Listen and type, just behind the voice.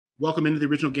Welcome into the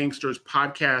Original Gangsters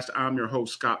podcast. I'm your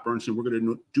host, Scott Burnstein. We're going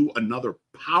to do another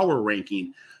power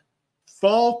ranking.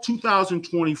 Fall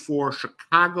 2024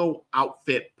 Chicago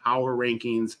Outfit Power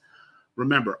Rankings.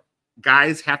 Remember,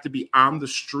 guys have to be on the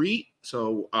street.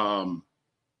 So Fat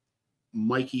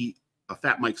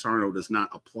Mike Sarno does not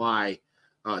apply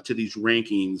to these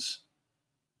rankings.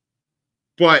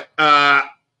 But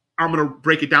I'm going to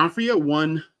break it down for you,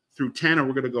 1 through 10, and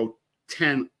we're going to go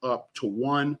 10 up to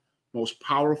 1. Most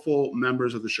powerful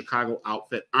members of the Chicago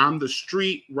Outfit on the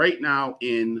street right now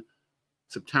in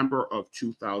September of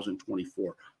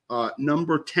 2024.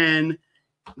 Number 10,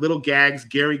 Little Gags,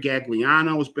 Gary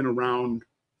Gagliano has been around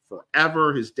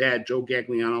forever. His dad, Joe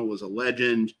Gagliano, was a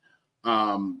legend.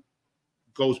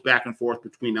 Goes back and forth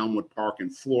between Elmwood Park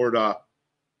and Florida.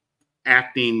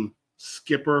 Acting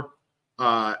skipper.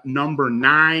 Number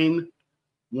 9,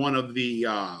 one of the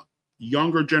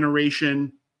younger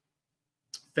generation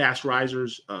fast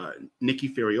risers, Nicky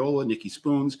Ferriola, Nicky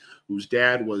Spoons, whose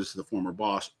dad was the former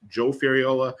boss, Joe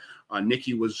Ferriola.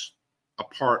 Nicky was a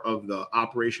part of the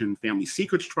Operation Family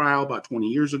Secrets trial about 20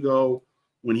 years ago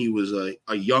when he was a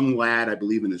young lad, I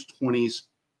believe in his 20s.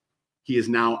 He is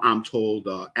now, I'm told,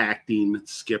 acting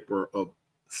skipper of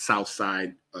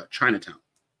Southside Chinatown.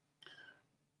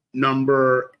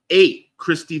 Number 8,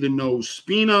 Christy the Nose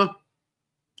Spina,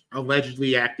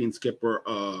 allegedly acting skipper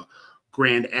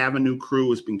Grand Avenue crew,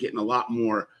 has been getting a lot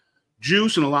more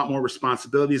juice and a lot more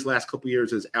responsibilities last couple of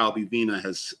years as Albie Vina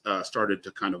has started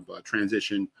to kind of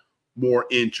transition more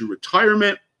into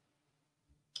retirement.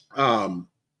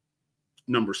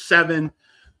 Number 7,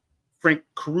 Frank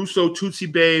Caruso, Tootsie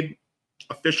Babe,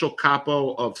 official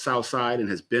capo of Southside and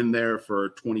has been there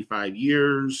for 25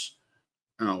 years.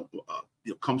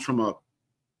 Comes from a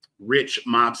rich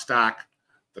mob stock,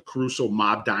 the Caruso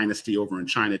mob dynasty over in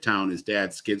Chinatown. His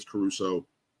dad, Skids Caruso,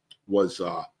 was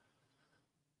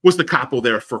the capo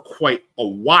there for quite a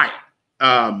while.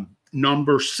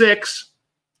 Number 6,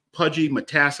 Pudgy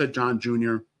Matassa, John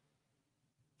Jr.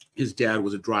 His dad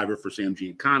was a driver for Sam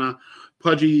Giancana.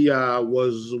 Pudgy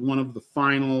was one of the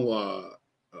final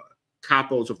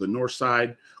capos of the North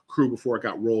Side crew before it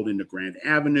got rolled into Grand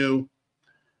Avenue.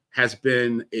 Has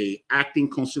been a acting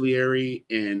consigliere,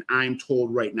 and I'm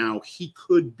told right now he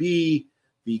could be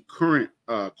the current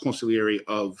consigliere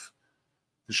of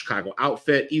the Chicago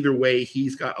Outfit. Either way,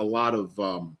 he's got a lot of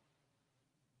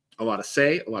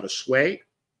say, a lot of sway.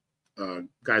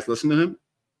 Guys, listen to him,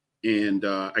 and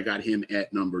I got him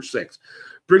at number 6.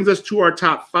 Brings us to our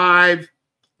top 5.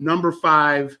 Number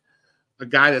 5, a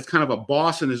guy that's kind of a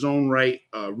boss in his own right,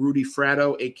 Rudy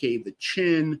Fratto, aka the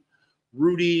Chin.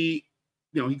 Rudy,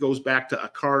 he goes back to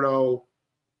Accardo,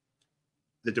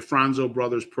 the DeFranzo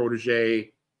brothers'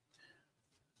 protege.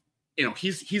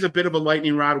 He's a bit of a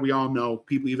lightning rod. We all know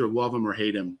people either love him or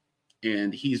hate him.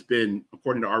 And he's been,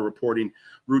 according to our reporting,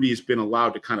 Rudy has been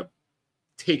allowed to kind of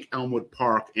take Elmwood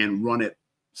Park and run it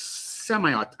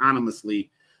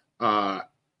semi-autonomously.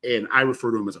 And I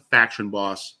refer to him as a faction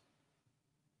boss.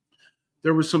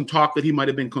 There was some talk that he might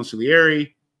have been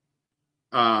consigliere.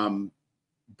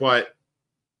 But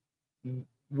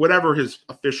whatever his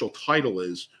official title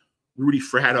is, Rudy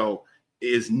Fratto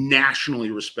is nationally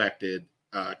respected,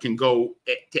 can go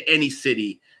to any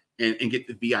city and get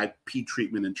the VIP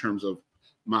treatment in terms of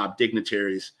mob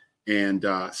dignitaries, and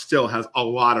still has a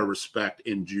lot of respect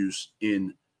and juice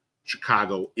in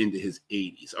Chicago into his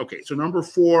 80s. Okay, so number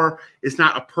 4 is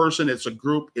not a person, it's a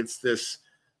group. It's this,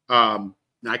 I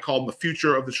call them the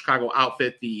future of the Chicago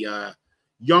Outfit, the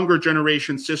younger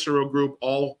generation Cicero group,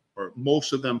 all or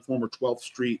most of them former 12th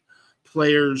Street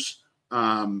players.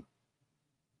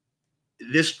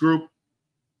 This group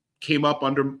came up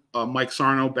under Mike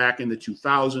Sarno back in the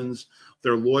 2000s.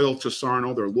 They're loyal to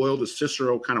Sarno. They're loyal to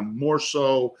Cicero, kind of more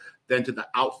so than to the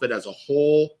outfit as a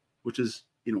whole, which is,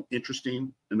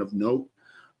 interesting and of note.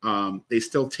 They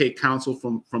still take counsel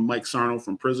from Mike Sarno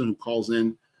from prison, who calls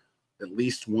in at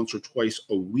least once or twice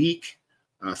a week.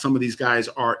 Some of these guys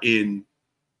are in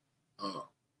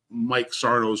Mike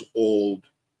Sarno's old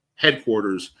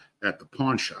headquarters at the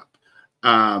pawn shop.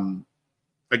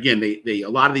 Again, a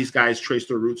lot of these guys trace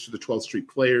their roots to the 12th Street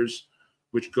players,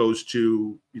 which goes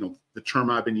to, the term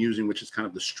I've been using, which is kind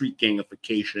of the street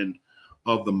gangification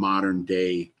of the modern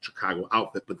day Chicago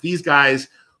Outfit. But these guys,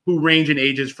 who range in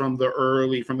ages from their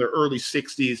early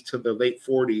 60s to the late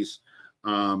 40s,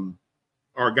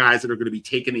 are guys that are going to be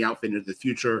taking the outfit into the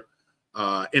future.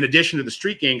 In addition to the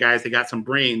street gang guys, they got some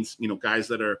brains, guys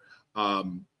that are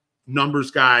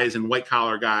numbers guys and white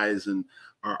collar guys, and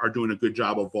are doing a good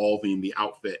job evolving the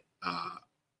outfit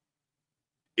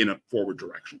in a forward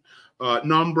direction.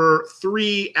 Number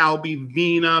 3, Albie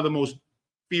Vina, the most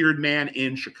feared man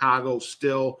in Chicago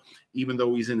still, even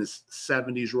though he's in his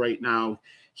 70s right now.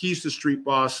 He's the street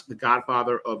boss, the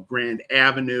godfather of Grand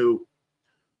Avenue,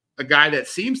 a guy that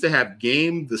seems to have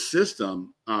gamed the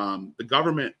system. The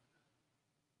government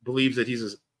believes that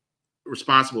he's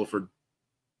responsible for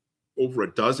over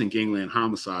a dozen gangland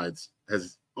homicides,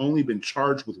 has only been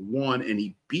charged with one, and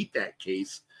he beat that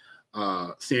case.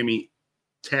 Sammy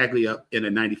Taglia in a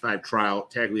 95 trial.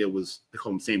 Taglia was, they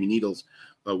call him Sammy Needles,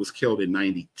 was killed in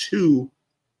 92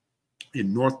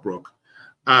 in Northbrook.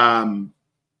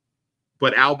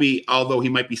 But Albie, although he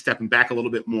might be stepping back a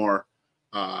little bit more,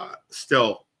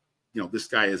 still, you know, this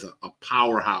guy is a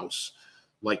powerhouse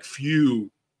like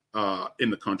few in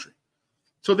the country.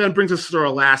 So then brings us to our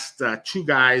last two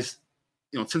guys.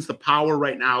 You know, since the power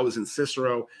right now is in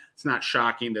Cicero, it's not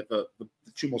shocking that the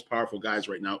two most powerful guys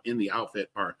right now in the outfit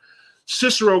are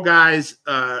Cicero guys,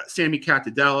 Sammy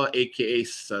Catadella, a.k.a.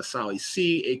 Solly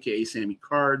C, a.k.a. Sammy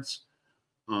Cards,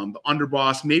 the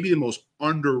underboss, maybe the most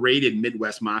underrated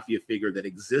Midwest Mafia figure that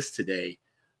exists today.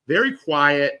 Very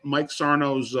quiet, Mike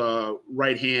Sarno's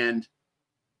right hand,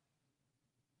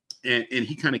 and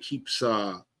he kind of keeps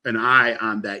an eye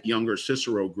on that younger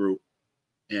Cicero group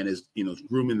and is, you know,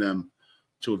 grooming them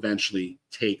to eventually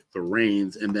take the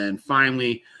reins. And then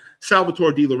finally,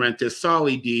 Salvatore De Laurentiis,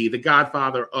 Solly D, the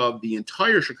godfather of the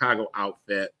entire Chicago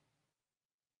outfit,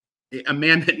 a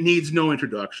man that needs no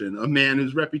introduction, a man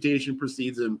whose reputation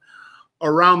precedes him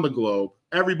around the globe.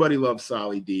 Everybody loves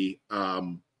Solly D.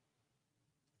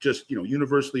 Just, you know,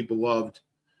 universally beloved,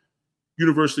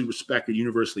 universally respected,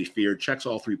 universally feared, checks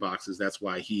all three boxes. That's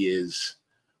why he is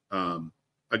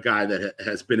a guy that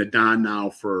has been a Don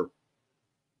now for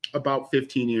about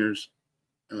 15 years.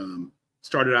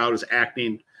 Started out as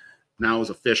acting, now as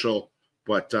official,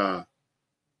 but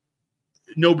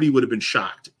nobody would have been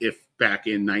shocked if back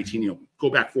in go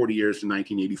back 40 years to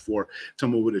 1984,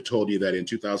 someone would have told you that in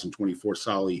 2024,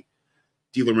 Solly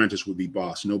De Laurentiis would be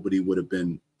boss. Nobody would have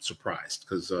been surprised,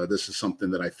 because this is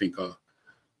something that I think a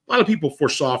lot of people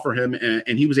foresaw for him.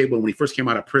 And he was able, when he first came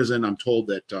out of prison, I'm told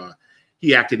that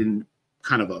he acted in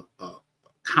kind of a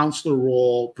counselor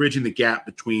role, bridging the gap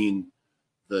between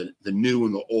the new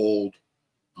and the old.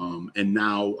 And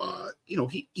now, you know,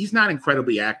 he's not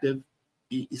incredibly active.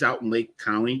 He's out in Lake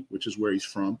County, which is where he's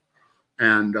from,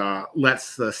 and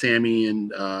lets Sammy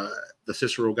and the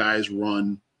Cicero guys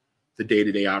run the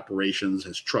day-to-day operations,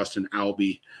 has trust in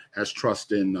Albie, has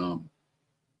trust in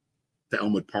the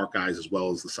Elmwood Park guys as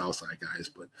well as the Southside guys.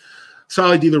 But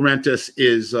Solly De Laurentiis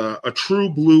is a true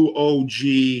blue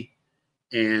OG,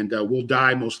 and will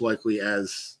die most likely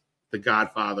as the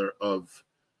godfather of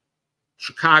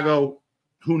Chicago.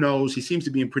 Who knows? He seems to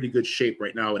be in pretty good shape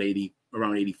right now at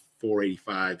around 84,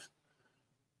 85.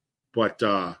 But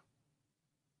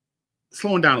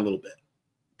slowing down a little bit.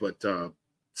 But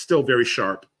still very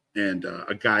sharp, and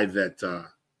a guy that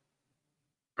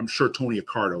I'm sure Tony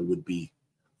Accardo would be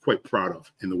quite proud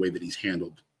of in the way that he's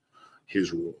handled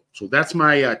his role. So that's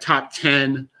my top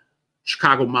 10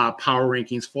 Chicago Mob Power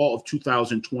Rankings, fall of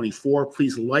 2024.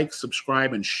 Please like,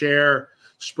 subscribe, and share.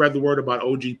 Spread the word about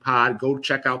OG Pod. Go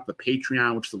check out the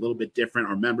Patreon, which is a little bit different,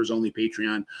 our members-only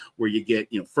Patreon, where you get,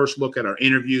 you know, first look at our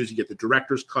interviews. You get the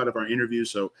director's cut of our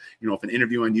interviews. So, you know, if an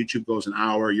interview on YouTube goes an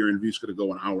hour, your interview is going to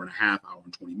go an hour and a half, hour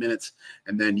and 20 minutes.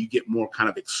 And then you get more kind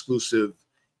of exclusive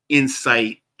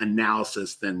insight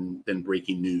analysis than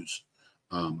breaking news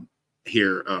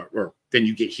here, or than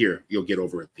you get here. You'll get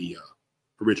over at the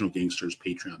Original Gangsters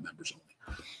Patreon members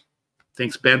only.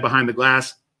 Thanks, Ben, behind the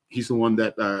glass. He's the one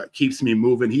that keeps me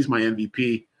moving. He's my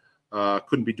MVP.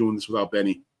 Couldn't be doing this without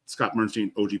Benny. Scott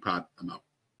Burnstein, OG Pod. I'm out.